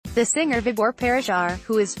The singer Vibhor Parashar,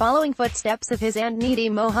 who is following footsteps of his aunt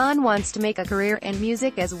Neeti Mohan, wants to make a career in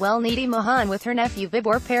music as well. Neeti Mohan with her nephew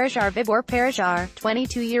Vibhor Parashar. Vibhor Parashar,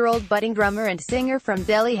 22-year-old budding drummer and singer from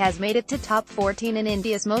Delhi, has made it to top 14 in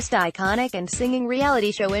India's most iconic and singing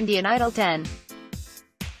reality show Indian Idol 10.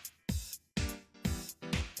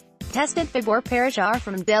 Contestant Vibhor Parashar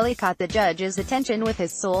from Delhi caught the judges' attention with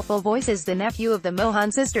his soulful voice as the nephew of the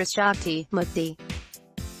Mohan sisters Shakti, Mukti.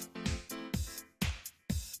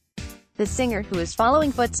 The singer, who is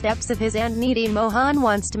following footsteps of his aunt Neeti Mohan,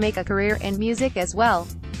 wants to make a career in music as well.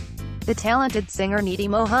 The talented singer Neeti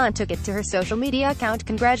Mohan took it to her social media account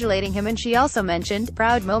congratulating him, and she also mentioned,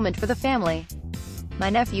 "Proud moment for the family.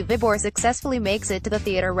 My nephew Vibhor successfully makes it to the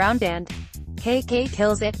theatre round and KK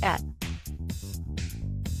kills it at.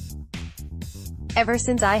 Ever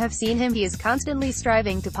since I have seen him, he is constantly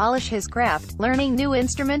striving to polish his craft, learning new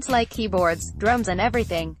instruments like keyboards, drums and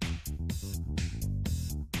everything.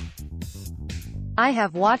 I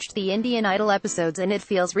have watched the Indian Idol episodes and it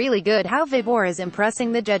feels really good how Vibhor is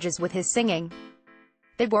impressing the judges with his singing.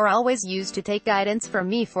 Vibhor always used to take guidance from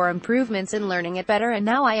me for improvements in learning it better, and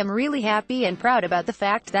now I am really happy and proud about the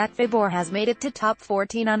fact that Vibhor has made it to top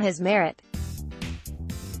 14 on his merit.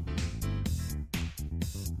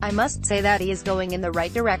 I must say that he is going in the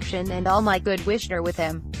right direction and all my good wishes are with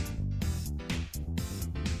him.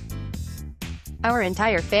 Our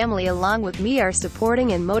entire family along with me are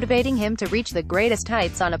supporting and motivating him to reach the greatest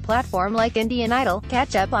heights on a platform like Indian Idol.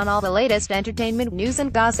 Catch up on all the latest entertainment news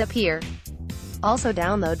and gossip here. Also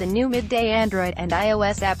download the new Midday Android and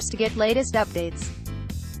iOS apps to get latest updates.